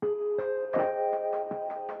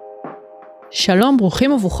שלום,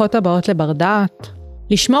 ברוכים וברוכות הבאות לבר דעת.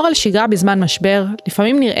 לשמור על שגרה בזמן משבר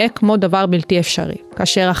לפעמים נראה כמו דבר בלתי אפשרי,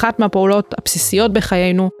 כאשר אחת מהפעולות הבסיסיות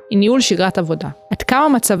בחיינו היא ניהול שגרת עבודה. עד כמה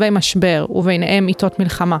מצבי משבר וביניהם עיתות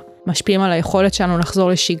מלחמה משפיעים על היכולת שלנו לחזור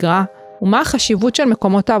לשגרה, ומה החשיבות של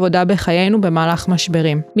מקומות העבודה בחיינו במהלך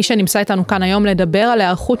משברים. מי שנמצא איתנו כאן היום לדבר על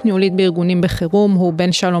היערכות ניהולית בארגונים בחירום הוא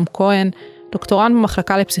בן שלום כהן, דוקטורנט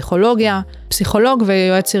במחלקה לפסיכולוגיה, פסיכולוג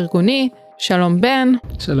ויועץ ארגוני. שלום בן.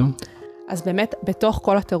 שלום. אז באמת, בתוך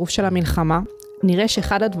כל הטירוף של המלחמה, נראה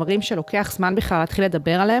שאחד הדברים שלוקח זמן בכלל להתחיל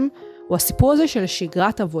לדבר עליהם, הוא הסיפור הזה של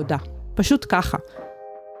שגרת עבודה. פשוט ככה.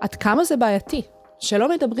 עד כמה זה בעייתי? שלא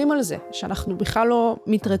מדברים על זה, שאנחנו בכלל לא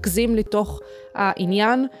מתרכזים לתוך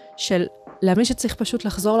העניין של להבין שצריך פשוט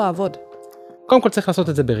לחזור לעבוד. קודם כל צריך לעשות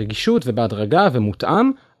את זה ברגישות ובהדרגה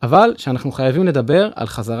ומותאם, אבל שאנחנו חייבים לדבר על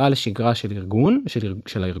חזרה לשגרה של ארגון,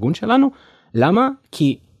 של הארגון שלנו. למה?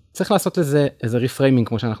 כי צריך לעשות לזה איזה ריפריימינג,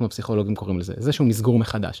 כמו שאנחנו הפסיכולוגים קוראים לזה, איזשהו מסגור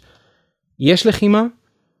מחדש. יש לחימה,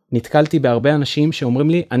 נתקלתי בהרבה אנשים שאומרים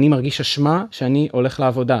לי, אני מרגיש אשמה שאני הולך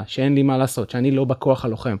לעבודה, שאין לי מה לעשות, שאני לא בכוח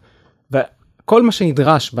הלוחם. וכל מה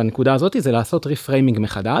שנדרש בנקודה הזאת זה לעשות ריפריימינג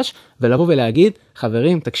מחדש, ולבוא ולהגיד,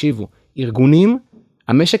 חברים, תקשיבו, ארגונים,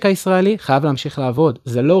 המשק הישראלי חייב להמשיך לעבוד.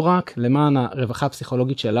 זה לא רק למען הרווחה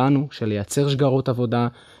הפסיכולוגית שלנו, של לייצר שגרות עבודה,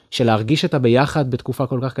 של להרגיש את הביחד בתקופה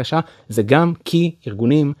כל כך קשה, זה גם כי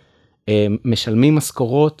ארגונים משלמים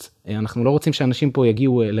משכורות, אנחנו לא רוצים שאנשים פה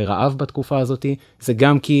יגיעו לרעב בתקופה הזאת, זה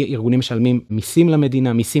גם כי ארגונים משלמים מיסים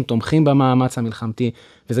למדינה, מיסים תומכים במאמץ המלחמתי,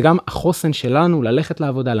 וזה גם החוסן שלנו ללכת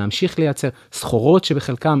לעבודה, להמשיך לייצר סחורות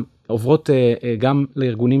שבחלקם עוברות גם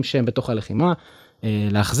לארגונים שהם בתוך הלחימה,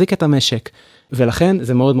 להחזיק את המשק, ולכן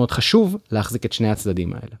זה מאוד מאוד חשוב להחזיק את שני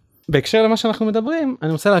הצדדים האלה. בהקשר למה שאנחנו מדברים,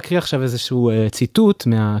 אני רוצה להקריא עכשיו איזשהו ציטוט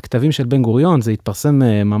מהכתבים של בן גוריון, זה התפרסם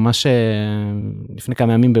ממש לפני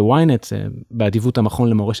כמה ימים בוויינט, באדיבות המכון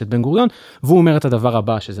למורשת בן גוריון, והוא אומר את הדבר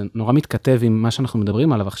הבא, שזה נורא מתכתב עם מה שאנחנו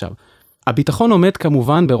מדברים עליו עכשיו. הביטחון עומד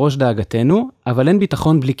כמובן בראש דאגתנו, אבל אין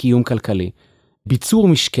ביטחון בלי קיום כלכלי. ביצור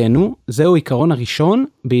משקנו, זהו עיקרון הראשון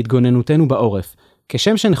בהתגוננותנו בעורף.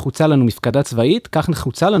 כשם שנחוצה לנו מפקדה צבאית, כך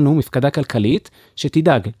נחוצה לנו מפקדה כלכלית,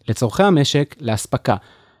 שתדאג לצורכי המשק, להספקה.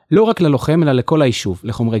 לא רק ללוחם, אלא לכל היישוב,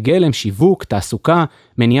 לחומרי גלם, שיווק, תעסוקה,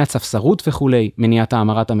 מניעת ספסרות וכו', מניעת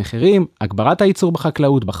האמרת המחירים, הגברת הייצור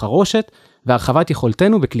בחקלאות, בחרושת, והרחבת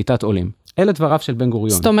יכולתנו בקליטת עולים. אלה דבריו של בן גוריון.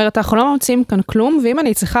 זאת אומרת, אנחנו לא ממציאים כאן כלום, ואם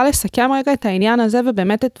אני צריכה לסכם רגע את העניין הזה,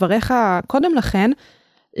 ובאמת את דבריך קודם לכן,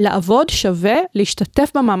 לעבוד שווה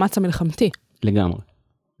להשתתף במאמץ המלחמתי. לגמרי,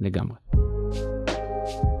 לגמרי.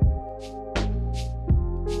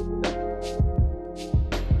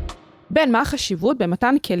 בן, מה החשיבות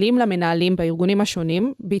במתן כלים למנהלים בארגונים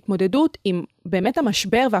השונים, בהתמודדות עם באמת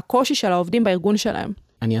המשבר והקושי של העובדים בארגון שלהם?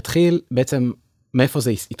 אני אתחיל בעצם, מאיפה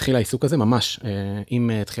זה התחיל העיסוק הזה? ממש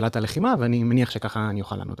עם תחילת הלחימה, ואני מניח שככה אני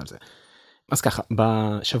אוכל לענות על זה. אז ככה,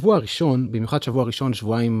 בשבוע הראשון, במיוחד שבוע ראשון,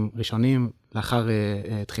 שבועיים ראשונים לאחר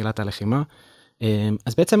תחילת הלחימה,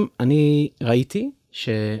 אז בעצם אני ראיתי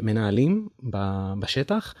שמנהלים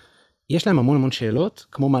בשטח, יש להם המון שאלות,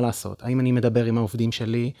 כמו מה לעשות. האם אני מדבר עם העובדים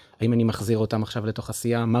שלי? האם אני מחזיר אותם עכשיו לתוך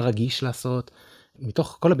עשייה? מה רגיש לעשות?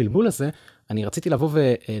 מתוך כל הבלבול הזה, אני רציתי לבוא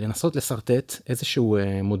ולנסות לסרטט איזשהו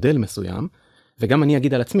מודל מסוים, וגם אני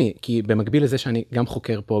אגיד על עצמי, כי במקביל לזה שאני גם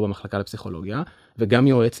חוקר פה במחלקה לפסיכולוגיה, וגם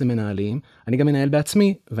יועץ למנהלים, אני גם מנהל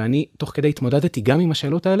בעצמי, ואני תוך כדי התמודדתי גם עם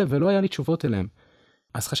השאלות האלה, ולא היה לי תשובות אליהם.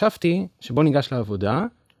 אז חשבתי שבוא ניגש לעבודה,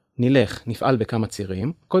 נפעל בכמה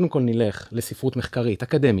צירים, קודם כל נלך לספרות מחקרית,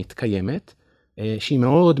 אקדמית, קיימת, שהיא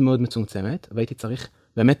מאוד מאוד מצומצמת, והייתי צריך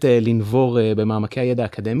באמת לנבור במעמקי הידע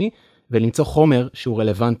האקדמי, ולמצוא חומר שהוא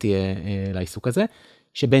רלוונטי לעיסוק הזה,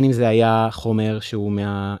 שבין אם זה היה חומר שהוא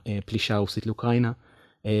מהפלישה הרוסית לאוקראינה,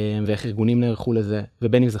 ואיך ארגונים נערכו לזה,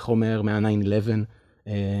 ובין אם זה חומר מה-9/11,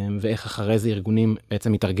 ואיך אחרי זה ארגונים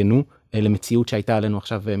בעצם התארגנו למציאות שהייתה עלינו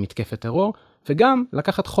עכשיו מתקפת טרור, וגם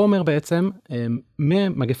לקחת חומר בעצם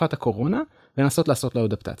ממגפת הקורונה, ולנסות לעשות לו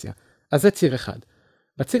אדפטציה. אז זה ציר אחד.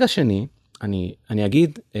 בציר השני, אני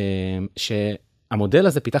אגיד שהמודל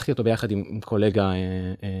הזה פיתחתי אותו ביחד עם קולגה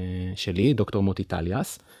שלי, דוקטור מוטי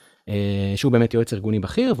טליאס, שהוא באמת יועץ ארגוני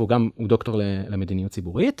בכיר, והוא גם דוקטור למדיניות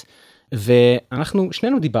ציבורית, ואנחנו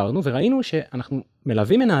שנינו דיברנו וראינו שאנחנו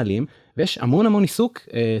מלווים מנהלים, ויש המון עיסוק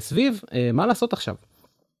סביב מה לעשות עכשיו.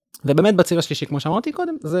 ובאמת בציר השלישי, כמו שאמרתי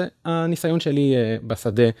קודם, זה הניסיון שלי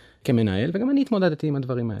בשדה כמנהל, וגם אני התמודדתי עם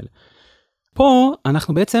הדברים האלה. פה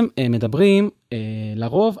אנחנו בעצם מדברים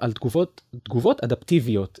לרוב על תגובות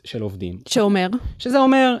אדפטיביות של עובדים. שאומר? שזה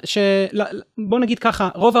אומר בוא נגיד ככה,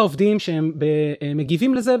 רוב העובדים שהם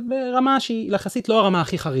מגיבים לזה ברמה שהיא יחסית לא הרמה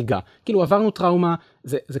הכי חריגה. כאילו עברנו טראומה,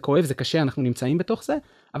 זה כואב, זה קשה, אנחנו נמצאים בתוך זה,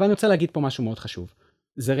 אבל אני רוצה להגיד פה משהו מאוד חשוב.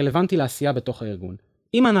 זה רלוונטי לעשייה בתוך הארגון.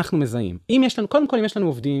 אם אנחנו מזהים, אם יש לנו, קודם כל אם יש לנו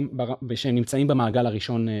עובדים שנמצאים במעגל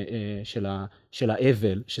הראשון של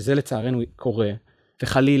האבל, שזה לצערנו קורה,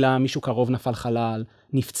 וחלילה מישהו קרוב נפל חלל,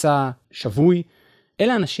 נפצע, שבוי,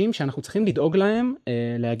 אלה אנשים שאנחנו צריכים לדאוג להם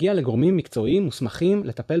להגיע לגורמים מקצועיים מוסמכים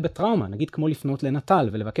לטפל בטראומה, נגיד כמו לפנות לנטל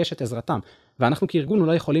ולבקש את עזרתם. ואנחנו כארגון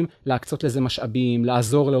אולי יכולים להקצות לזה משאבים,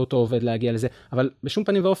 לעזור לאותו עובד להגיע לזה, אבל בשום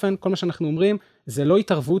פנים ואופן, כל מה שאנחנו אומרים, זה לא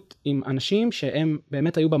התערבות עם אנשים שהם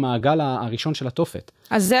באמת היו במעגל הראשון של התופת.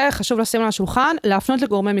 אז זה חשוב לשים על השולחן, להפנות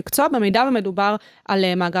לגורמי מקצוע, במידה ומדובר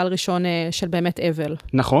על מעגל ראשון של באמת אבל.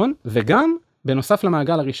 נכון, וגם בנוסף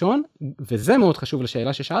למעגל הראשון, וזה מאוד חשוב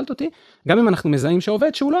לשאלה ששאלת אותי, גם אם אנחנו מזהים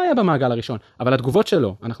שעובד שהוא לא היה במעגל הראשון, אבל התגובות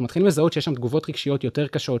שלו, אנחנו מתחילים לזהות שיש שם תגובות רגשיות יותר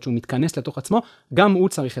קשות, שהוא מתכנס לתוך עצמו, גם הוא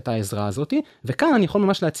צריך את העזרה הזאת, וכאן אני יכול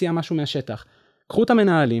ממש להציע משהו מהשטח. קחו את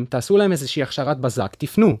המנהלים, תעשו להם איזושהי הכשרת בזק,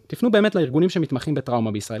 תפנו באמת לארגונים שמתמחים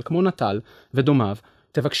בטראומה בישראל, כמו נטל ודומיו,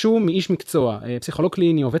 תבקשו מאיש מקצוע, פסיכולוג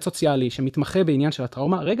קליני, עובד סוציאלי, שמתמחה בעניין של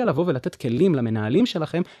הטראומה, רגע לבוא ולתת כלים למנהלים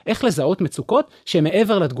שלכם, איך לזהות מצוקות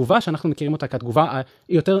שמעבר לתגובה, שאנחנו מכירים אותה כתגובה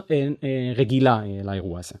יותר רגילה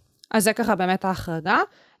לאירוע הזה. אז זה ככה באמת ההחרגה,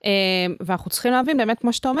 ואנחנו צריכים להבין באמת,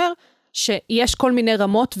 כמו שאתה אומר, שיש כל מיני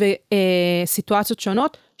רמות וסיטואציות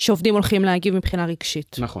שונות, שעובדים הולכים להגיב מבחינה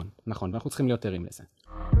רגשית. נכון, נכון, ואנחנו צריכים להיות ערים לזה.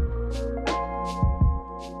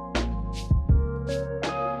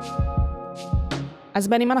 אז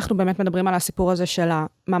בין אם אנחנו באמת מדברים על הסיפור הזה של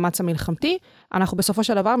המאמץ המלחמתי, אנחנו בסופו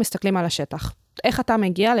של דבר מסתכלים על השטח. איך אתה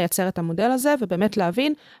מגיע לייצר את המודל הזה, ובאמת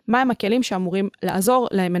להבין מהם הכלים שאמורים לעזור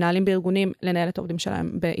למנהלים בארגונים לנהל את העובדים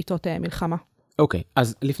שלהם בעיתות מלחמה. אוקיי,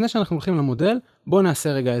 אז לפני שאנחנו הולכים למודל, בואו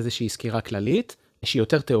נעשה רגע איזושהי סקירה כללית, שהיא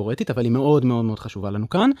יותר תיאורטית, אבל היא מאוד מאוד מאוד חשובה לנו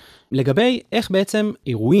כאן, לגבי איך בעצם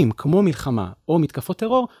אירועים כמו מלחמה או מתקפות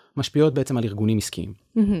טרור, משפיעות בעצם על ארגונים עסקיים.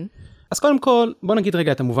 אז קודם כל, בוא נגיד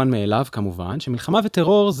רגע את המובן מאליו, כמובן, שמלחמה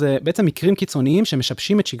וטרור זה בעצם מקרים קיצוניים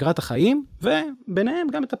שמשבשים את שגרת החיים, וביניהם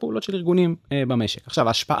גם את הפעולות של ארגונים במשק. עכשיו,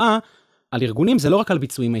 ההשפעה על ארגונים זה לא רק על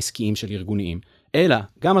ביצועים העסקיים של ארגונים, אלא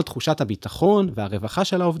גם על תחושת הביטחון והרווחה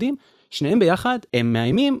של העובדים, שניהם ביחד הם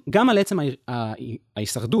מאיימים גם על עצם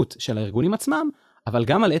ההישרדות של הארגונים עצמם, אבל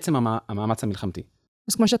גם על עצם המאמץ המלחמתי.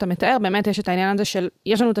 אז כמו שאתה מתאר, באמת יש את העניין הזה של,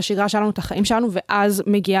 יש לנו את השגרה שלנו, את החיים שלנו, ואז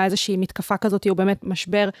מגיעה איזושהי מתקפה כזאת, או באמת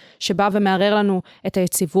משבר שבא ומערער לנו את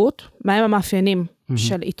היציבות. מהם המאפיינים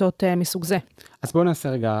של עיתות מסוג זה? אז בואו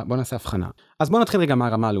נעשה הבחנה. אז בואו נתחיל רגע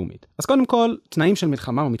מהרמה הלאומית. אז קודם כל, תנאים של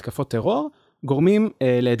מלחמה ומתקפות טרור, גורמים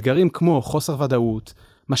לאתגרים כמו חוסר ודאות,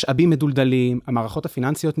 משאבים מדולדלים, המערכות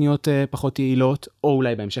הפיננסיות נהיות פחות יעילות, או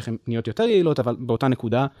אולי בהמשך הן נהיות יותר יעילות, אבל באותה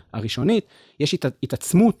נקודה הראשונית, יש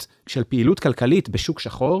התעצמות של פעילות כלכלית בשוק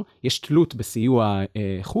שחור, יש תלות בסיוע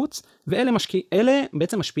חוץ, ואלה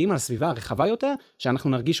בעצם משפיעים על הסביבה הרחבה יותר, שאנחנו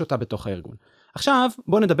נרגיש אותה בתוך הארגון. עכשיו,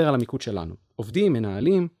 בואו נדבר על המיקוד שלנו. עובדים,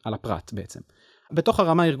 מנהלים, על הפרט בעצם. בתוך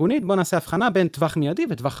הרמה הארגונית, בואו נעשה הבחנה בין טווח מיידי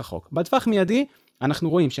וטווח רחוק. בטווח מיידי, אנחנו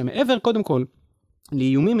רואים שמעבר, קודם כל,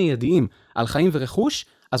 לאיומים מיידיים על חיים ורכוש,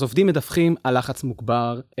 אז עובדים מדווחים על לחץ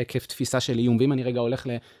מוגבר, עקב תפיסה של איום, ואם אני רגע הולך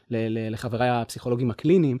לחבריי הפסיכולוגים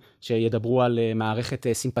הקליניים, שידברו על מערכת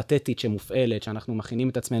סימפתטית שמופעלת, שאנחנו מכינים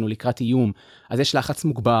את עצמנו לקראת איום, אז יש לחץ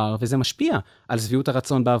מוגבר, וזה משפיע על שביעות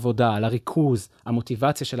הרצון בעבודה, על הריכוז,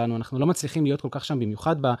 המוטיבציה שלנו, אנחנו לא מצליחים להיות כל כך שם,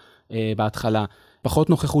 במיוחד בהתחלה, פחות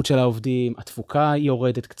נוכחות של העובדים, התפוקה היא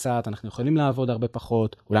יורדת קצת, אנחנו יכולים לעבוד הרבה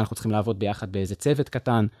פחות, אולי אנחנו צריכים לעבוד ביחד באיזה צוות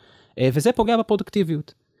קטן, וזה פוגע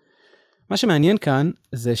בפרודוקטיביות. מה שמעניין כאן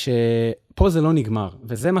זה שפה זה לא נגמר,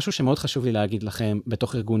 וזה משהו שמאוד חשוב לי להגיד לכם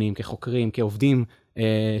בתוך ארגונים, כחוקרים, כעובדים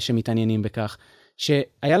שמתעניינים בכך,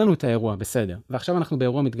 שהיה לנו את האירוע, בסדר, ועכשיו אנחנו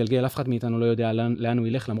באירוע מתגלגל, אף אחד מאיתנו לא יודע לאן הוא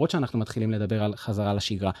ילך, למרות שאנחנו מתחילים לדבר על חזרה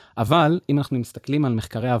לשגרה. אבל אם אנחנו מסתכלים על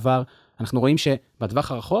מחקרי עבר, אנחנו רואים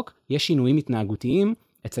שבטווח הרחוק יש שינויים התנהגותיים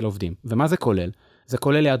אצל עובדים. ומה זה כולל? זה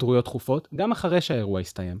כולל היעדרויות תכופות, גם אחרי שהאירוע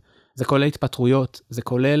יסתיים. זה כולל התפטרויות, זה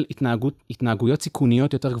כולל התנהגויות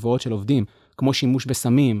סיכוניות יותר גבוהות של עובדים, כמו שימוש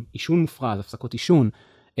בסמים, עישון מופרז, הפסקות עישון,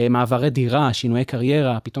 מעברי דירה, שינויי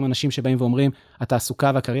קריירה, פתאום אנשים שבאים ואומרים,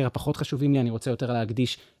 התעסוקה והקריירה פחות חשובים לי, אני רוצה יותר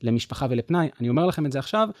להקדיש למשפחה ולפנאי. אני אומר לכם את זה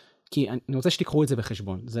עכשיו, כי אני רוצה שתיקחו את זה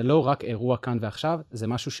בחשבון. זה לא רק אירוע כאן ועכשיו, זה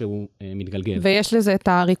משהו שהוא מתגלגל. ויש לזה את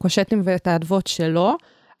הריקושטים ואת האדוות שלו.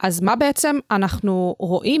 אז מה בעצם אנחנו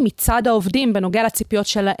רואים מצד העובדים בנוגע לציפיות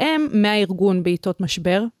שלהם מהארגון בעיתות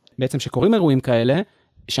משבר? בעצם שקוראים אירועים כאלה,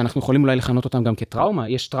 שאנחנו יכולים אולי לכנות אותם גם כטראומה,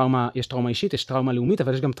 יש טראומה אישית, יש טראומה לאומית,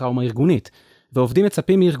 אבל יש גם טראומה ארגונית. ועובדים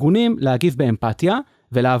מצפים מארגונים להגיב באמפתיה,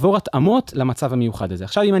 ולעבור התאמות למצב המיוחד הזה.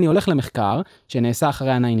 עכשיו, אם אני הולך למחקר, שנעשה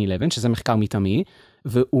אחרי ה-9/11, שזה מחקר מתמי,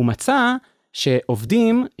 והוא מצא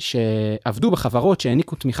שעובדים שעבדו בחברות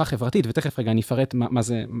שהעניקו תמיכה חברתית, ותכף רגע אני אפרט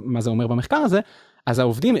מה זה אומר במחקר הזה, אז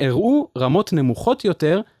העובדים הראו רמות נמוכות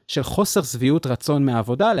יותר של חוסר שביעות רצון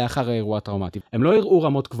מהעבודה לאחר האירוע הטראומטי. הם לא הראו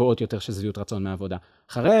רמות גבוהות יותר של שביעות רצון מהעבודה.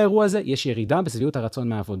 אחרי האירוע הזה יש ירידה בשביעות הרצון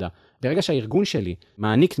מהעבודה. ברגע שהארגון שלי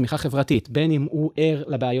מעניק תמיכה חברתית, בין אם הוא ער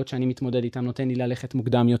לבעיות שאני מתמודד איתם, נותן לי ללכת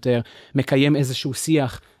מוקדם יותר, מקיים איזשהו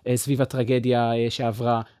שיח סביב הטרגדיה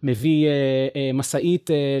שעברה, מביא מסעית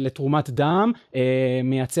לתרומת דם,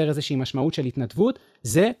 מייצר איזושהי משמעות של התנדבות,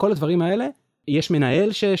 זה, כל הדברים האלה, יש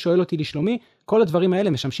מנהל ששואל אותי לשלומי, כל הדברים האלה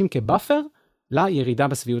משמשים כבאפר לירידה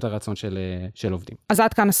בשביעות הרצון של עובדים. אז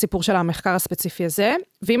עד כאן הסיפור של המחקר הספציפי הזה,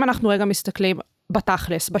 ואם אנחנו רגע מסתכלים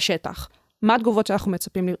בתכלס, בשטח, מה התגובות שאנחנו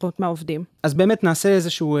מצפים לראות מהעובדים? אז באמת נעשה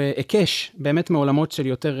איזשהו היקש, באמת מעולמות של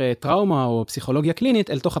יותר טראומה או פסיכולוגיה קלינית,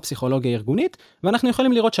 אל תוך הפסיכולוגיה הארגונית, ואנחנו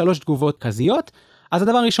יכולים לראות 3 תגובות כזיות. אז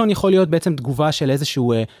הדבר הראשון יכול להיות בעצם תגובה של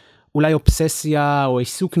איזשהו אולי אובססיה או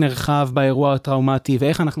עיסוק נרחב באירוע הטראומטי,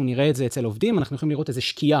 ואיך אנחנו נראה את זה אצל עובדים, אנחנו יכולים לראות איזו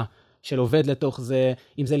שקיעה של עובד לתוך זה,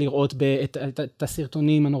 אם זה לראות את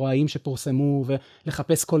הסרטונים הנוראיים שפורסמו,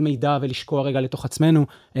 ולחפש כל מידע ולשקוע רגע לתוך עצמנו,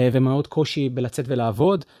 ומאוד קושי בלצאת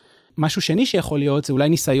ולעבוד. משהו שני שיכול להיות, זה אולי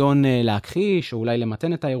ניסיון להכחיש, או אולי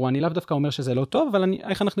למתן את האירוע. אני לאו דווקא אומר שזה לא טוב, אבל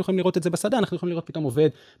איך אנחנו יכולים לראות את זה בשדה? אנחנו יכולים לראות פתאום עובד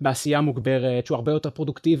בעשייה מוגברת, שהוא הרבה יותר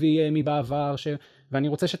פרודוקטיבי מבעבר, ואני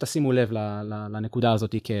רוצה שתשימו לב לנקודה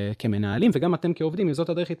הזאת כמנהלים, וגם אתם כעובדים, אם זאת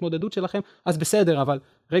הדרך התמודדות שלכם, אז בסדר, אבל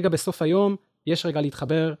רגע בסוף היום, יש רגע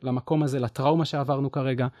להתחבר למקום הזה, לטראומה שעברנו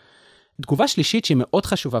כרגע. תגובה שלישית שהיא מאוד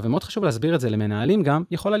חשובה, ומאוד חשוב להסביר את זה למנהלים גם,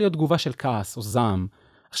 יכולה להיות תגובה של כעס או זעם.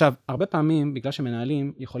 עכשיו, הרבה פעמים, בגלל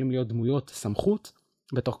שמנהלים יכולים להיות דמויות סמכות,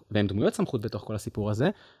 והם דמויות סמכות בתוך כל הסיפור הזה,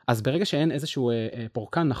 אז ברגע שאין איזשהו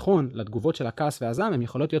פורקן נכון לתגובות של הכעס והזעם, הם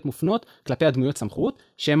יכולות להיות מופנות כלפי הדמויות סמכות,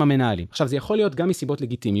 שהם המנהלים. עכשיו, זה יכול להיות גם מסיבות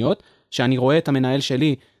לגיטימיות, שאני רואה את המנהל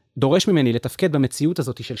שלי דורש ממני לתפקד במציאות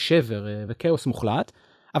הזאת של שבר וכאוס מוחלט,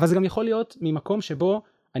 אבל זה גם יכול להיות ממקום שבו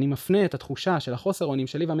אני מפנה את התחושה של החוסר אונים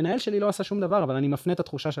שלי, והמנהל שלי לא עשה שום דבר, אבל אני מפנה את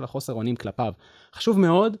התחושה של החוסר אונים כלפיו. חשוב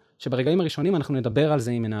מאוד שברגעים הראשונים אנחנו נדבר על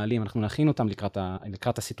זה עם מנהלים, אנחנו נכין אותם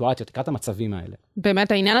לקראת הסיטואציות, לקראת המצבים האלה.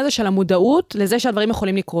 באמת העניין הזה של המודעות לזה שהדברים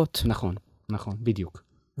יכולים לקרות. נכון, נכון, בדיוק.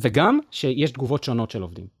 וגם שיש תגובות שונות של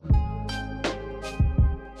עובדים.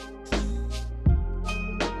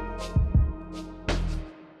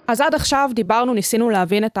 אז עד עכשיו ניסינו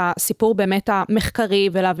להבין את הסיפור באמת המחקרי,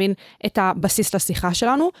 ולהבין את הבסיס לשיחה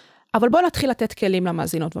שלנו, אבל בואו נתחיל לתת כלים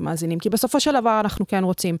למאזינות ומאזינים, כי בסופו של דבר אנחנו כן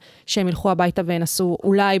רוצים שהם ילכו הביתה וינסו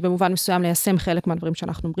אולי במובן מסוים ליישם חלק מהדברים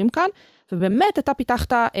שאנחנו אומרים כאן, ובאמת אתה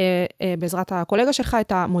פיתחת בעזרת הקולגה שלך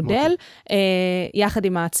את המודל, יחד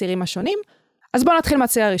עם הצירים השונים, אז בואו נתחיל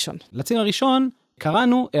מהציר הראשון. לציר הראשון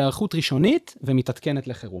קראנו הערכות ראשונית ומתעדכנת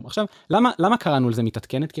לחירום. עכשיו, למה קראנו לזה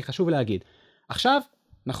מתעדכנת? כי חשוב להגיד. עכשיו,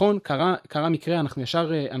 נכון, קרה מקרה,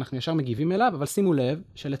 אנחנו ישר מגיבים אליו, אבל שימו לב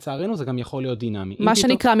שלצערנו זה גם יכול להיות דינמי. מה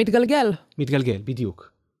שנקרא מתגלגל. מתגלגל,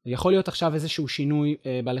 בדיוק. יכול להיות עכשיו איזשהו שינוי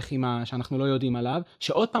בלחימה שאנחנו לא יודעים עליו,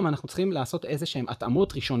 שעוד פעם אנחנו צריכים לעשות איזשהם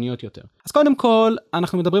התאמות ראשוניות יותר. אז קודם כל,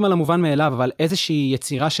 אנחנו מדברים על המובן מאליו, אבל איזושהי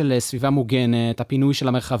יצירה של סביבה מוגנת, הפינוי של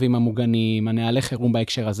המרחבים המוגנים, הנהלי חירום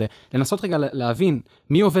בהקשר הזה, לנסות רגע להבין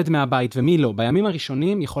מי עובד מהבית ומי לא. בימים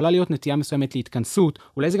הראשונים יכולה להיות נטייה מסוימת להתכנסות,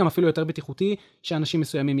 אולי זה גם אפילו יותר בטיחותי, שאנשים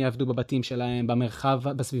מסוימים יעבדו בבתים שלהם, במרחב,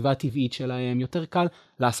 בסביבה הטבעית שלהם, יותר קל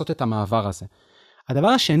לעשות את המעבר הזה. הדבר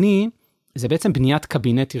השני, זה בעצם בניית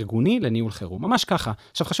קבינט ארגוני לניהול חירום. ממש ככה.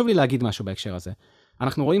 עכשיו חשוב לי להגיד משהו בהקשר הזה.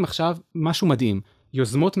 אנחנו רואים עכשיו משהו מדהים.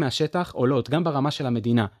 יוזמות מהשטח עולות גם ברמה של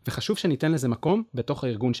המדינה, וחשוב שניתן לזה מקום בתוך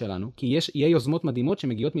הארגון שלנו, כי יהיה יוזמות מדהימות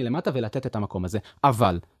שמגיעות מלמטה ולתת את המקום הזה.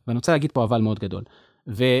 אבל, ואני רוצה להגיד פה אבל מאוד גדול,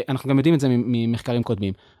 ואנחנו גם יודעים את זה ממחקרים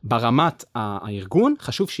קודמים, ברמת הארגון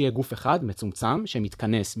חשוב שיהיה גוף אחד מצומצם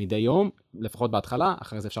שמתכנס מדי יום, לפחות בהתחלה,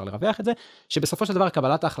 אחרי זה אפשר לרווח את זה, שבסופו של דבר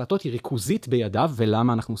קבלת ההחלטות היא ריכוזית בידיו,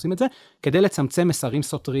 ולמה אנחנו עושים את זה? כדי לצמצם מסרים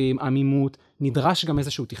סותרים, עמימות, נדרש גם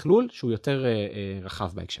איזשהו תכלול שהוא יותר רחב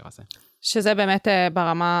בהקשר הזה. שזה באמת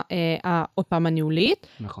ברמה עוד פעם הניהולית.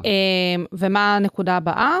 נכון. ומה הנקודה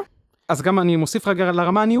הבאה? אז גם אני מוסיף רגע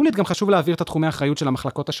לרמה הניהולית, גם חשוב להעביר את התחומי האחריות של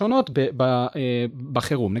המחלקות השונות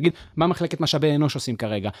בחירום. נגיד, מה מחלקת משאבי אנוש עושים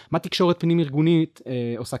כרגע? מה תקשורת פנים ארגונית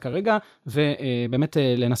עושה כרגע? ובאמת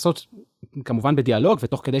לנסות, כמובן בדיאלוג,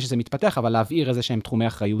 ותוך כדי שזה מתפתח, אבל להבהיר איזה שהם תחומי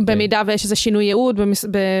אחריות. במידה ויש איזה שינוי ייעוד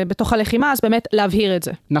בתוך הלחימה, אז באמת להבהיר את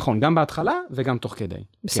זה. נכון, גם בהתחלה וגם תוך כדי.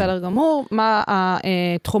 בסדר גמור. מה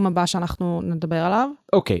התחום הבא שאנחנו נדבר עליו?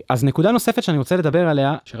 אוקיי, אז נקודה נוספת שאני רוצה לדבר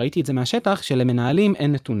עליה, שראיתי את זה מהשטח, שלמנהלים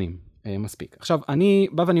אין נתונים. מספיק. עכשיו, אני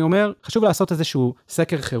בא ואני אומר, חשוב לעשות איזשהו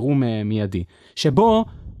סקר חירום מיידי, שבו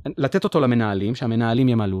לתת אותו למנהלים, שהמנהלים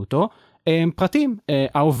ימלאו אותו, פרטים,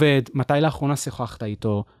 העובד, מתי לאחרונה שוחחת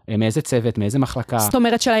איתו, מאיזה צוות, מאיזה מחלקה. זאת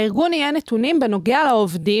אומרת שלארגון יהיה נתונים בנוגע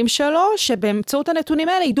לעובדים שלו, שבאמצעות הנתונים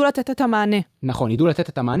האלה ידעו לתת את המענה. נכון, ידעו לתת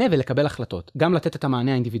את המענה ולקבל החלטות. גם לתת את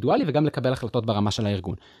המענה האינדיבידואלי וגם לקבל החלטות ברמה של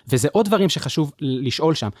הארגון. וזה עוד דברים שחשוב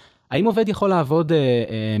לשאול שם. האם עובד יכול לעבוד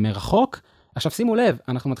מרחוק? עכשיו שימו לב,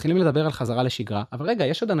 אנחנו מתחילים לדבר על חזרה לשגרה, אבל רגע,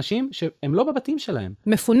 יש עוד אנשים שהם לא בבתים שלהם.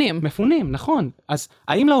 מפונים, נכון. אז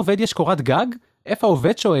האם לעובד יש קורת גג? איפה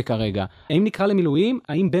העובד שואה כרגע? האם נקרא למילואים?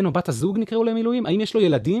 האם בן או בת הזוג נקראו למילואים? האם יש לו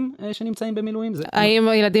ילדים שנמצאים במילואים? האם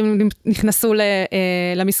הילדים נכנסו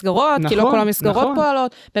למסגרות? כי לא כל המסגרות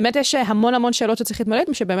פועלות. באמת יש המון שאלות שצריך להתמודד,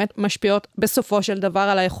 שבאמת משפיעות בסופו של דבר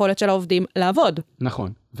על היכולת של העובדים לעבוד.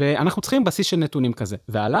 נכון. ואנחנו צריכים בסיס של נתונים כזה.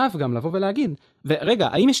 ועליו גם לבוא ולהגיד, ורגע,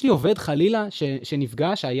 האם יש לי עובד חלילה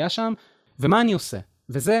שנפגע, שהיה שם, ומה אני עושה?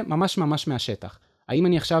 וזה ממש מהשטח. האם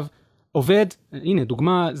אני עכשיו עובד, הנה,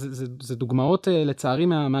 דוגמה, זה דוגמאות לצערי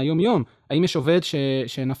מהיום יום. האם יש עובד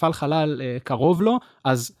שנפל חלל קרוב לו,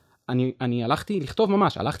 אז אני הלכתי לכתוב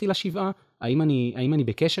ממש, הלכתי לשבעה, האם אני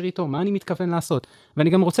בקשר איתו, מה אני מתכוון לעשות? ואני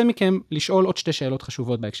גם רוצה מכם לשאול עוד 2 שאלות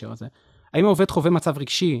חשובות בהקשר הזה. האם העובד חווה מצב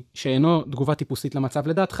רגשי שאינו תגובה טיפוסית למצב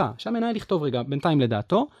לדעתך? שם עיניי לכתוב רגע, בינתיים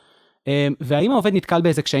לדעתו. והאם העובד נתקל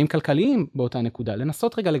באיזה קשיים כלכליים באותה נקודה?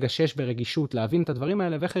 לנסות רגע לגשש ברגישות, להבין את הדברים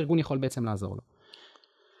האלה, ואיך הארגון יכול בעצם לעזור לו.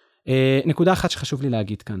 נקודה אחת שחשוב לי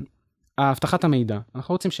להגיד כאן, הבטחת המידע,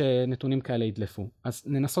 אנחנו רוצים שנתונים כאלה ידלפו, אז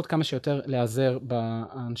ננסות כמה שיותר להיעזר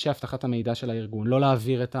באנשי הבטחת המידע של הארגון, לא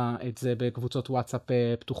להעביר את זה בקבוצות וואטסאפ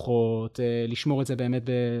פתוחות, לשמור את זה באמת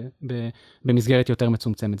במסגרת יותר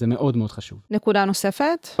מצומצמת, זה מאוד חשוב. נקודה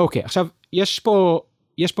נוספת? אוקיי, עכשיו יש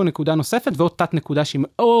פה נקודה נוספת ועוד תת נקודה שהיא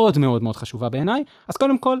מאוד חשובה בעיניי, אז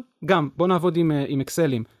קודם כל, גם בוא נעבוד עם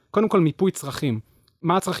אקסלים, קודם כל מיפוי צרכים,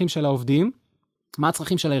 מה הצרכים של העובדים, מה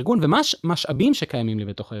הצרכים של הארגון, ומה משאבים שקיימים לי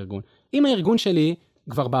בתוך הארגון. אם הארגון שלי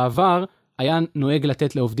כבר בעבר היה נוהג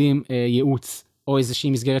לתת לעובדים ייעוץ, או איזושהי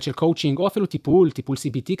מסגרת של קואוצ'ינג, או אפילו טיפול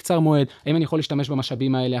CBT קצר מועד, האם אני יכול להשתמש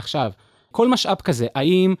במשאבים האלה עכשיו? כל משאב כזה,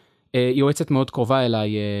 האם יועצת מאוד קרובה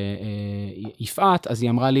אליי, יפעת, אז היא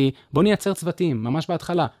אמרה לי, בוא נייצר צוותים, ממש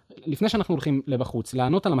בהתחלה, לפני שאנחנו הולכים לבחוץ,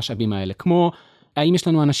 לענות על המשאבים האלה, כמו האם יש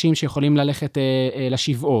לנו אנשים שיכולים ללכת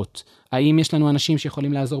לשבעות? האם יש לנו אנשים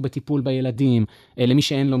שיכולים לעזור בטיפול בילדים, למי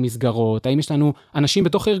שאין לו מסגרות? האם יש לנו אנשים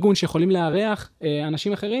בתוך הארגון שיכולים לארח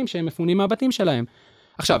אנשים אחרים שהם מפונים מהבתים שלהם?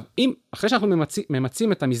 עכשיו, אחרי שאנחנו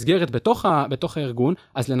ממצים את המסגרת בתוך הארגון,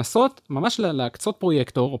 אז לנסות ממש להקצות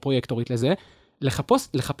פרויקטור או פרויקטורית לזה,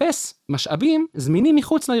 לחפש משאבים זמינים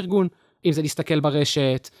מחוץ לארגון, אם זה להסתכל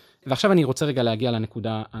ברשת. ועכשיו אני רוצה רגע להגיע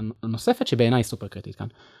לנקודה הנוספת שבעיניי סופר קריטית כאן.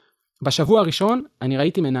 בשבוע הראשון אני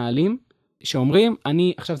ראיתי מנהלים שאומרים,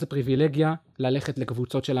 עכשיו זה פריבילגיה ללכת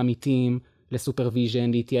לקבוצות של עמיתים,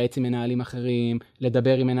 לסופרוויז'ן, להתייעץ עם מנהלים אחרים,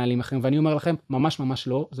 לדבר עם מנהלים אחרים, ואני אומר לכם, ממש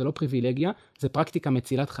לא, זה לא פריבילגיה, זה פרקטיקה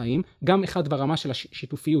מצילת חיים, גם אחד ברמה של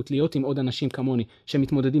השיתופיות, להיות עם עוד אנשים כמוני,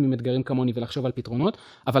 שמתמודדים עם אתגרים כמוני ולחשוב על פתרונות,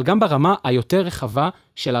 אבל גם ברמה היותר רחבה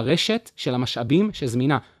של הרשת, של המשאבים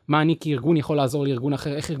שזמינה, מה אני כארגון יכול לעזור לי, ארגון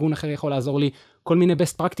אחר, איך ארגון אחר יכול לעזור לי, כל מיני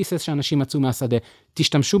best practices שאנשים מצאו מהשדה.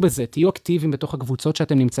 תשתמשו בזה, תהיו אקטיביים בתוך הקבוצות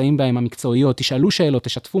שאתם נמצאים בהם, המקצועיות, תשאלו שאלות,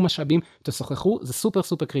 תשתפו משאבים, תשוחחו, זה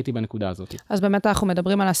סופר קריטי בנקודה הזאת. אז באמת אנחנו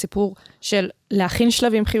מדברים על הסיפור של להכין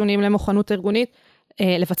שלבים חיוניים למוכנות ארגונית,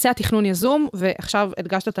 לבצע תכנון יזום, ועכשיו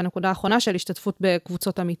הדגשת את הנקודה האחרונה של השתתפות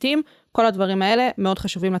בקבוצות עמיתים, כל הדברים האלה מאוד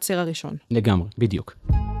חשובים לציר הראשון. לגמרי, בדיוק.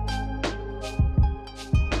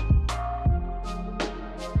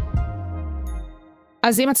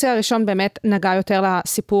 אז אם הציר הראשון באמת נגע יותר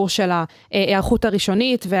לסיפור של ההיערכות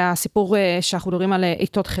הראשונית, והסיפור שאנחנו מדברים על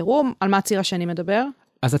עיתות חירום, על מה הציר השני מדבר?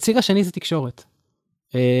 אז הציר השני זה תקשורת.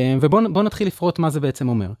 ובואו נתחיל לפרוט מה זה בעצם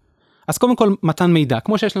אומר. אז קודם כל מתן מידע,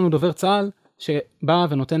 כמו שיש לנו דובר צה"ל, שבא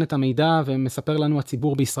ונותן את המידע ומספר לנו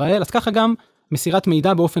הציבור בישראל, אז ככה גם מסירת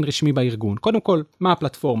מידע באופן רשמי בארגון. קודם כל, מה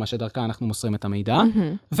הפלטפורמה שדרכה אנחנו מוסרים את המידע,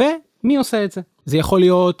 ומי עושה את זה? זה יכול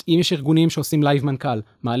להיות, אם יש ארגונים שעושים לייב מנכ"ל,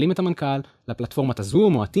 מעלים את המנכ"ל לפלטפורמת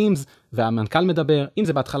הזום או הטימס, והמנכ"ל מדבר, אם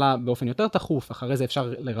זה בהתחלה באופן יותר תחוף, אחרי זה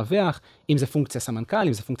אפשר לרווח, אם זה פונקציה סמנכ"ל,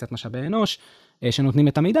 אם זה פונקציית משאבי אנוש, שנותנים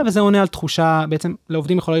את המידע, וזה עונה על תחושה, בעצם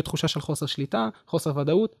לעובדים יכולה להיות תחושה של חוסר שליטה, חוסר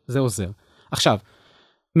ודאות, זה עוזר. עכשיו,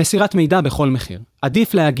 מסירת מידע בכל מחיר.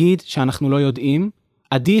 עדיף להגיד שאנחנו לא יודעים,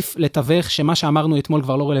 עדיף לתווך שמה שאמרנו אתמול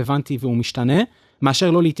כבר לא רלוונטי והוא משתנה,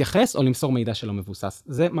 מאשר לא להתייחס או למסור מידע שלא מבוסס.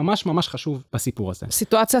 זה ממש חשוב בסיפור הזה.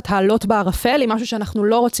 סיטואציית העלות בערפל היא משהו שאנחנו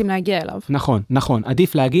לא רוצים להגיע אליו. נכון.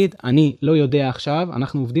 עדיף להגיד, אני לא יודע עכשיו,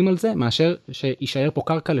 אנחנו עובדים על זה, מאשר שישאר פה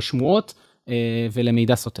קרקע לשמועות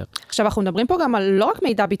ולמידע סותר. עכשיו אנחנו מדברים פה גם על לא רק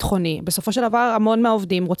מידע ביטחוני, בסופו של דבר המון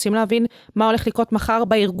מהעובדים רוצים להבין מה הולך לקרות מחר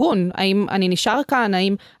בארגון, האם אני נשאר כאן,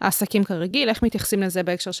 האם העסקים כרגיל, איך מתייחסים לזה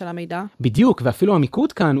בהקשר של המידע? בדיוק, ואפילו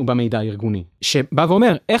המיקוד כאן הוא במידע הארגוני, שבא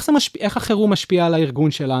ואומר, איך החירום משפיע על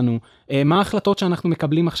הארגון שלנו, מה ההחלטות שאנחנו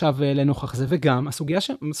מקבלים עכשיו לנוכח זה, וגם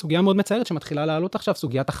הסוגיה מאוד מצערת שמתחילה לעלות עכשיו,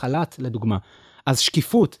 סוגיית החל"ת לדוגמה. אז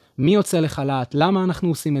שקיפות, מי יוצא לחל"ת, למה אנחנו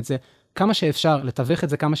עושים את זה, כמה שאפשר לתווך את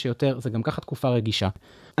זה כמה שיותר, זה גם ככה תקופה רגישה.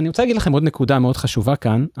 אני רוצה להגיד לכם עוד נקודה מאוד חשובה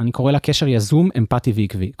כאן, אני קורא לה קשר יזום, אמפתי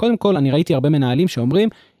ועקבי. קודם כל, אני ראיתי הרבה מנהלים שאומרים,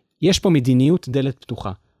 יש פה מדיניות דלת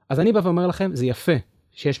פתוחה. אז אני בא ואומר לכם, זה יפה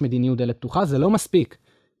שיש מדיניות דלת פתוחה, זה לא מספיק.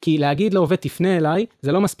 כי להגיד לעובד תפנה אליי,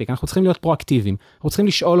 זה לא מספיק, אנחנו צריכים להיות פרואקטיביים, אנחנו צריכים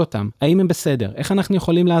לשאול אותם, האם הם בסדר, איך אנחנו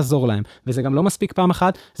יכולים לעזור להם, וזה גם לא מספיק פעם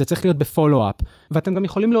אחת, זה צריך להיות בפולו-אפ. ואתם גם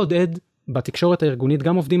יכולים לעודד בתקשורת הארגונית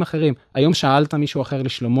גם עובדים אחרים. היום שאלת מישהו אחר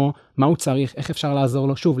לשלומו, מה הוא צריך, איך אפשר לעזור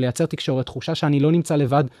לו, שוב, לייצר תקשורת, תחושה שאני לא נמצא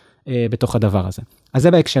לבד בתוך הדבר הזה. אז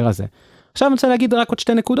זה בהקשר הזה. עכשיו אני רוצה להגיד רק עוד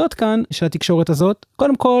 2 נקודות כאן של התקשורת הזאת.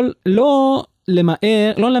 קודם כל, לא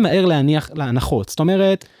למהר להניח להנחות. זאת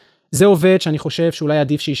אומרת, זה עובד שאני חושב שאולי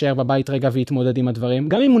עדיף שישאר בבית רגע ויתמודד עם הדברים.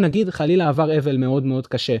 גם אם הוא נגיד חלילה עבר אבל מאוד מאוד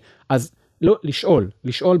קשה. אז לא,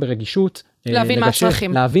 לשאול ברגישות, להבין מה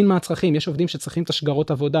הצרכים. להבין מה הצרכים. יש עובדים שצריכים את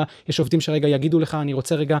השגרות עבודה, יש עובדים שרגע יגידו לך, אני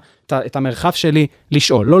רוצה רגע את המרחב שלי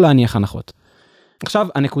לשאול, לא להניח הנחות. עכשיו,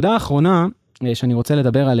 הנקודה האחרונה שאני רוצה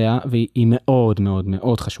לדבר עליה, והיא מאוד מאוד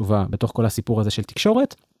מאוד חשובה בתוך כל הסיפור הזה של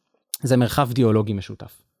תקשורת, זה מרחב דיאלוגי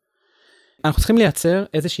משותף. אנחנו צריכים לייצר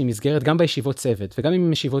איזושהי מסגרת, גם בישיבות צוות, וגם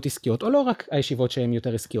עם ישיבות עסקיות, או לא רק הישיבות שהן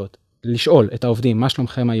יותר עסקיות, לשאול את העובדים, מה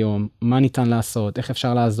שלומכם היום, מה ניתן לעשות, איך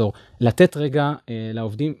אפשר לעזור, לתת רגע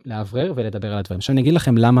לעובדים להברר ולדבר על הדברים. עכשיו אני אגיד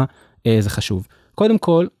לכם למה זה חשוב. קודם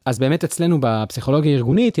כל, אז באמת אצלנו בפסיכולוגיה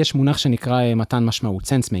הארגונית, יש מונח שנקרא מתן משמעות,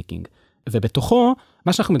 sense making. ובתוכו,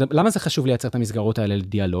 למה זה חשוב לייצר את המסגרות האלה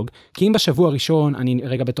לדיאלוג? כי אם בשבוע הראשון, אני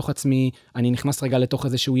רגע בתוך עצמי, אני נכנס רגע לתוך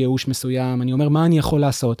איזשהו ייאוש מסוים, אני אומר מה אני יכול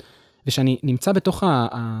לעשות, ושאני נמצא בתוך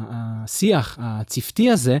השיח הצפתי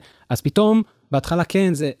הזה, אז פתאום, בהתחלה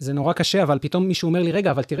כן, זה נורא קשה, אבל פתאום מישהו אומר לי,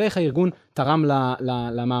 רגע, אבל תראה איך הארגון תרם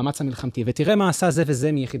למאמץ המלחמתי, ותראה מה עשה זה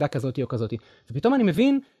וזה מיחידה כזאת או כזאת. ופתאום אני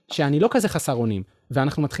מבין שאני לא כזה חסר אונים,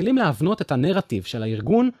 ואנחנו מתחילים להבנות את הנרטיב של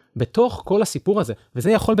הארגון בתוך כל הסיפור הזה,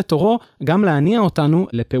 וזה יכול בתורו גם להניע אותנו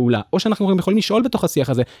לפעולה, או שאנחנו יכולים לשאול בתוך השיח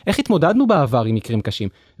הזה, איך התמודדנו בעבר עם מקרים קשים,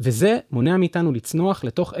 וזה מונע מאיתנו לצנוח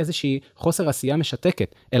לתוך איזושהי חוסר עשייה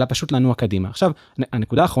משתקת, אלא פשוט לנוע קדימה. עכשיו,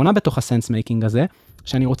 הנקודה האחרונה בתוך הסנס מייקינג הזה,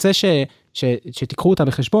 שאני רוצה שתיקחו אותה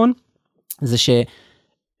בחשבון, זה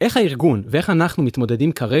שאיך הארגון ואיך אנחנו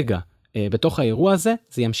מתמודדים כרגע בתוך האירוע הזה,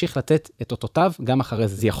 זה ימשיך לתת את אותותיו גם אחרי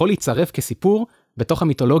זה. זה יכול להיצרף כסיפור בתוך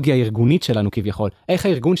המיתולוגיה הארגונית שלנו כביכול. איך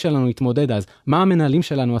הארגון שלנו התמודד אז, מה המנהלים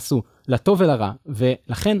שלנו עשו, לטוב ולרע,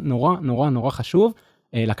 ולכן נורא נורא נורא חשוב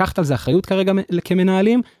לקחת על זה אחריות כרגע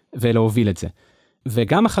כמנהלים ולהוביל את זה.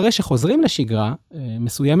 וגם אחרי שחוזרים לשגרה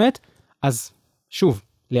מסוימת, אז שוב,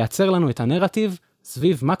 לייצר לנו את הנרטיב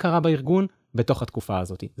סביב מה קרה בארגון בתוך התקופה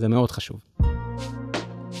הזאת. זה מאוד חשוב.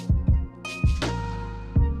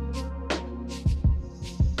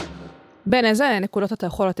 בן, איזה נקודות אתה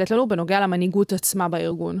יכול לתת לנו בנוגע למנהיגות עצמה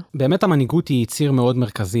בארגון? באמת המנהיגות היא ציר מאוד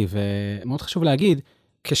מרכזי, ומאוד חשוב להגיד,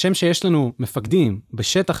 כשם שיש לנו מפקדים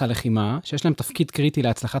בשטח הלחימה, שיש להם תפקיד קריטי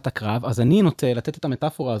להצלחת הקרב, אז אני נוטה לתת את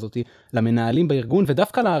המטאפורה הזאת למנהלים בארגון,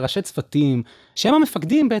 ודווקא לראשי צוותים, שהם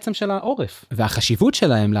המפקדים בעצם של העורף. והחשיבות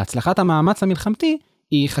שלהם להצלחת המאמץ המלחמתי,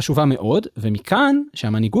 היא חשובה מאוד, ומכאן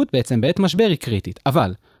שהמנהיגות בעצם בעת משבר היא קריטית.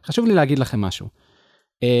 אבל, חשוב לי להגיד לכם משהו.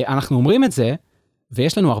 אנחנו אומרים את זה,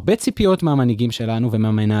 ויש לנו הרבה ציפיות מהמנהיגים שלנו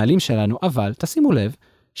ומהמנהלים שלנו, אבל תשימו לב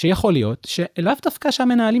שיכול להיות שלאו דווקא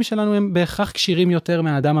שהמנהלים שלנו הם בהכרח קשירים יותר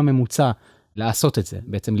מהאדם הממוצע לעשות את זה,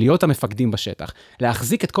 בעצם להיות המפקדים בשטח,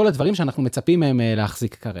 להחזיק את כל הדברים שאנחנו מצפים מהם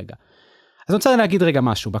להחזיק כרגע. אז אני רוצה להגיד רגע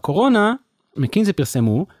משהו. בקורונה, מקינזי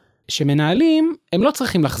פרסמו, שמנהלים הם לא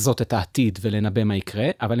צריכים לחזות את העתיד ולנבא מה יקרה,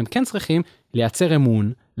 אבל הם כן צריכים לייצר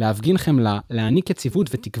אמון, להפגין חמלה, להעניק יציבות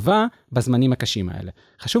ותקווה בזמנים הקשים האלה.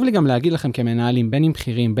 חשוב לי גם להגיד לכם כמנהלים, בין אם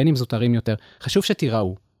בכירים, בין אם זוטרים יותר, חשוב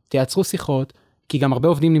שתיראו, תייצרו שיחות, כי גם הרבה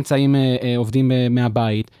עובדים נמצאים עובדים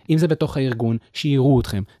מהבית, אם זה בתוך הארגון, שיראו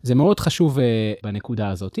אתכם. זה מאוד חשוב בנקודה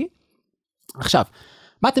הזאת. עכשיו,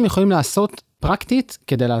 מה אתם יכולים לעשות פרקטית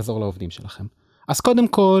כדי לעזור לעובדים שלכם? אז קודם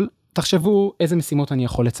כל, תחשבו איזה משימות אני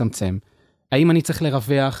יכול לצמצם. האם אני צריך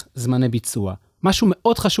לרווח זמני ביצוע? משהו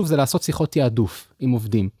מאוד חשוב זה לעשות שיחות תעדוף עם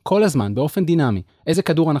עובדים, כל הזמן, באופן דינמי. איזה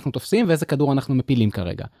כדור אנחנו תופסים ואיזה כדור אנחנו מפילים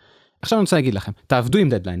כרגע. עכשיו אני רוצה להגיד לכם, תעבדו עם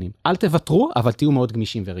דדליינים, אל תוותרו, אבל תהיו מאוד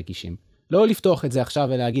גמישים ורגישים. לא לפתוח את זה עכשיו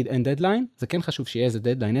ולהגיד אין דדליין, זה כן חשוב שיהיה איזה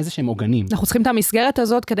דדליין, איזה שהם עוגנים. אנחנו צריכים את המסגרת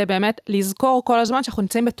הזאת כדי באמת לזכור כל הזמן שאנחנו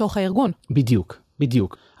נמצאים בתוך הארגון.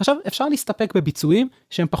 בדיוק. עכשיו, אפשר להסתפק בביצועים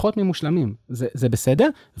שהם פחות ממושלמים. זה בסדר.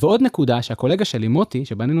 ועוד נקודה שהקולגה שלי, מוטי,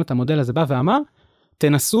 שבנינו את המודל הזה בא ואמר,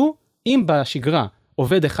 תנסו, אם בשגרה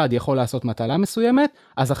עובד אחד יכול לעשות מטלה מסוימת,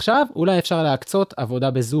 אז עכשיו אולי אפשר להקצות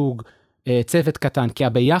עבודה בזוג, צוות קטן, כי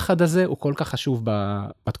הביחד הזה הוא כל כך חשוב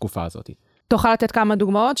בתקופה הזאת. תוכל לתת כמה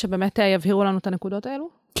דוגמאות שבאמת יבהירו לנו את הנקודות האלו?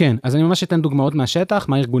 כן, אז אני ממש אתן דוגמאות מהשטח,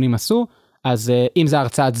 מה הארגונים עשו. אז אם זה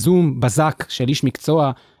הרצאת זום, בזק של איש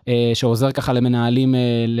מקצוע, שעוזר ככה למנהלים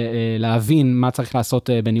להבין מה צריך לעשות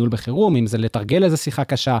בניהול בחירום, אם זה לתרגל איזו שיחה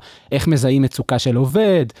קשה, איך מזהים מצוקה של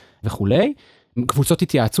עובד וכולי. קבוצות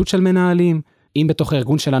התייעצות של מנהלים, אם בתוך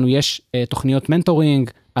הארגון שלנו יש תוכניות מנטורינג,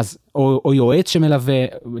 אז, או יועץ שמלווה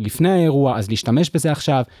לפני האירוע, אז להשתמש בזה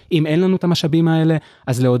עכשיו. אם אין לנו את המשאבים האלה,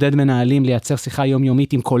 אז לעודד מנהלים לייצר שיחה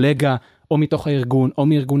יומיומית עם קולגה, או מתוך הארגון, או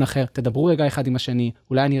מארגון אחר. תדברו רגע אחד עם השני,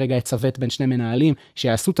 אולי אני רגע אצוות בין שני מנהלים,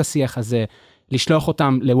 שיעשו את השיח הזה, לשלוח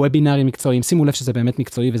אותם לוובינרים מקצועיים. שימו לב שזה באמת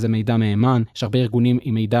מקצועי וזה מידע מהימן. יש הרבה ארגונים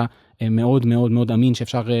עם מידע מאוד מאוד מאוד אמין,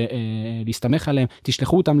 שאפשר להסתמך עליהם.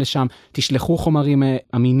 תשלחו אותם לשם, תשלחו חומרים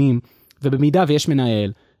אמינים, ובמידה ויש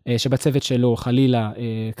מנהל שבצוות שלו חלילה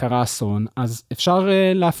קרה אסון, אז אפשר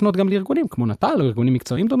להפנות גם לארגונים כמו נט"ל או ארגונים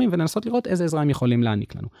מקצועיים דומים, ולנסות לראות איזה עזרה הם יכולים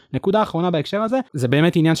להעניק לנו. נקודה אחרונה בהקשר הזה, זה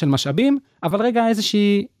באמת עניין של משאבים, אבל רגע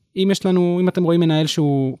איזושהי, אם אתם רואים מנהל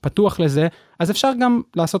שהוא פתוח לזה, אז אפשר גם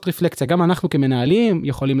לעשות רפלקציה, גם אנחנו כמנהלים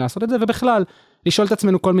יכולים לעשות את זה, ובכלל, לשאול את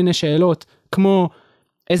עצמנו כל מיני שאלות, כמו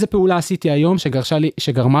איזה פעולה עשיתי היום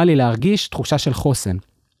שגרמה לי להרגיש תחושה של חוסן.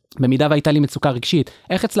 במידה והייתה לי מצוקה רגשית,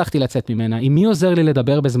 איך הצלחתי לצאת ממנה? עם מי עוזר לי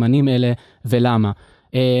לדבר בזמנים אלה ולמה?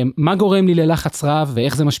 מה גורם לי ללחץ רב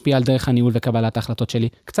ואיך זה משפיע על דרך הניהול וקבלת ההחלטות שלי?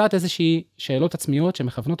 קצת איזושהי שאלות עצמיות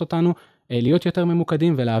שמכוונות אותנו להיות יותר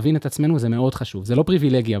ממוקדים ולהבין את עצמנו, זה מאוד חשוב. זה לא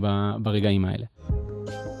פריבילגיה ברגעים האלה.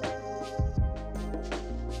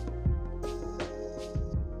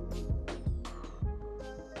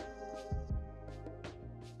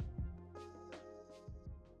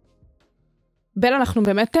 בל, אנחנו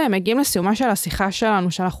באמת מגיעים לסיומה של השיחה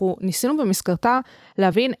שלנו, שאנחנו ניסינו במסגרתה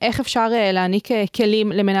להבין איך אפשר להעניק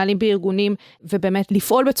כלים למנהלים בארגונים, ובאמת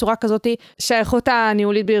לפעול בצורה כזאת, שהאיכות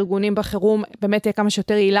הניהולית בארגונים בחירום באמת תהיה כמה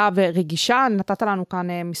שיותר יעילה ורגישה. נתת לנו כאן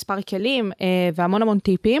מספר כלים והמון המון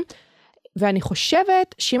טיפים, ואני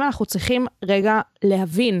חושבת שאם אנחנו צריכים רגע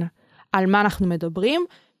להבין על מה אנחנו מדברים,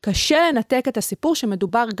 קשה לנתק את הסיפור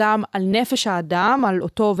שמדובר גם על נפש האדם, על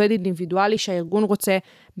אותו עובד אינדיבידואלי שהארגון רוצה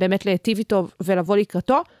באמת להיטיב איתו ולבוא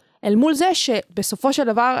לקראתו, אל מול זה שבסופו של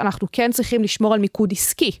דבר אנחנו כן צריכים לשמור על מיקוד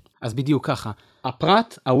עסקי. אז בדיוק ככה.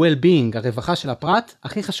 הפרט, ה-well-being, הרווחה של הפרט,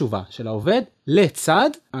 הכי חשובה של העובד, לצד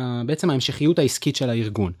בעצם ההמשכיות העסקית של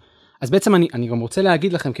הארגון. אז בעצם אני גם רוצה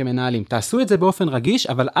להגיד לכם כמנהלים, תעשו את זה באופן רגיש,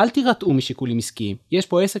 אבל אל תירתעו משיקולים עסקיים. יש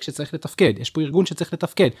פה עסק שצריך לתפקד, יש פה ארגון שצריך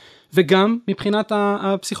לתפקד, וגם מבחינת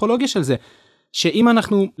הפסיכולוגיה של זה, שאם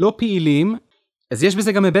אנחנו לא פעילים, אז יש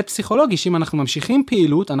בזה גם היבט פסיכולוגי, שאם אנחנו ממשיכים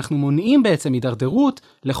פעילות, אנחנו מונעים בעצם הידרדרות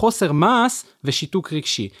לחוסר מעש ושיתוק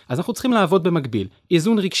רגשי. אז אנחנו צריכים לעבוד במקביל.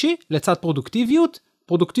 איזון רגשי לצד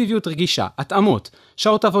פרודוקטיביות רגישה, התאמות,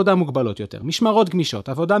 שעות עבודה מוגבלות יותר, משמרות גמישות,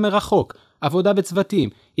 עבודה מרחוק, עבודה בצוותים,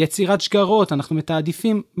 יצירת שגרות, אנחנו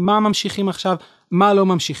מתעדיפים מה ממשיכים עכשיו, מה לא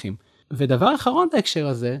ממשיכים. ודבר אחרון בהקשר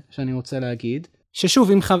הזה, שאני רוצה להגיד,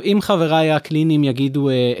 ששוב, אם חבריי הקליניים יגידו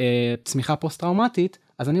צמיחה פוסט-טראומטית,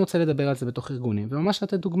 אז אני רוצה לדבר על זה בתוך ארגונים, וממש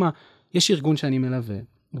לתת דוגמה, יש ארגון שאני מלווה,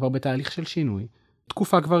 כבר בתהליך של שינוי,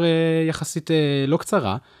 תקופה כבר יחסית לא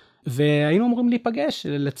קצרה, והיינו אמורים להיפגש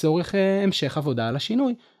לצורך המשך עבודה על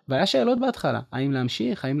השינוי, והיה שאלות בהתחלה, האם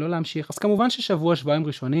להמשיך, האם לא להמשיך, אז כמובן שבועיים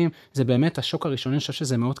ראשונים, זה באמת השוק הראשוני, אני חושב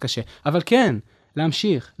שזה מאוד קשה, אבל כן,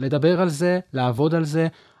 להמשיך, לדבר על זה, לעבוד על זה,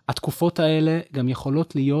 התקופות האלה גם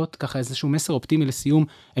יכולות להיות, ככה איזשהו מסר אופטימי לסיום,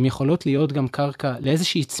 הן יכולות להיות גם קרקע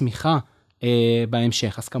לאיזושהי צמיחה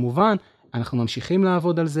בהמשך, אז כמובן, אנחנו ממשיכים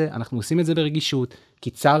לעבוד על זה, אנחנו עושים את זה ברגישות,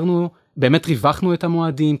 באמת ריווחנו את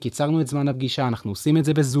המועדים, קיצרנו את זמן הפגישה, אנחנו עושים את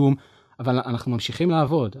זה בזום, אבל אנחנו ממשיכים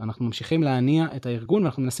לעבוד, אנחנו ממשיכים להניע את הארגון,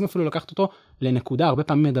 ואנחנו מנסים אפילו לקחת אותו לנקודה, הרבה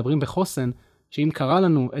פעמים מדברים בחוסן, שאם קרה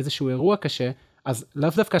לנו איזשהו אירוע קשה, אז לאו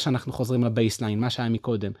דווקא שאנחנו חוזרים לבייסליין, מה שהיה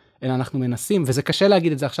מקודם, אלא אנחנו מנסים, וזה קשה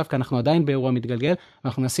להגיד את זה עכשיו, כי אנחנו עדיין באירוע מתגלגל,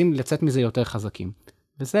 ואנחנו מנסים לצאת מזה יותר חזקים.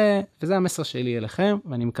 וזה המסר שלי אליכם,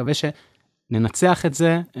 ואני מקווה ננצח את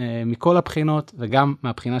זה מכל הבחינות, וגם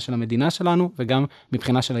מהבחינה של המדינה שלנו, וגם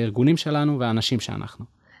מבחינה של הארגונים שלנו והאנשים שאנחנו.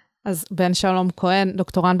 אז בן שלום כהן,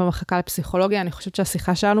 דוקטורנט במחלקה לפסיכולוגיה, אני חושבת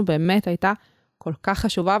שהשיחה שלנו באמת הייתה כל כך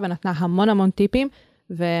חשובה, ונתנה המון טיפים,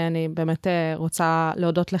 ואני באמת רוצה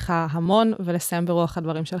להודות לך המון, ולסיים ברוח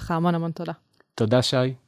הדברים שלך המון תודה. תודה שי.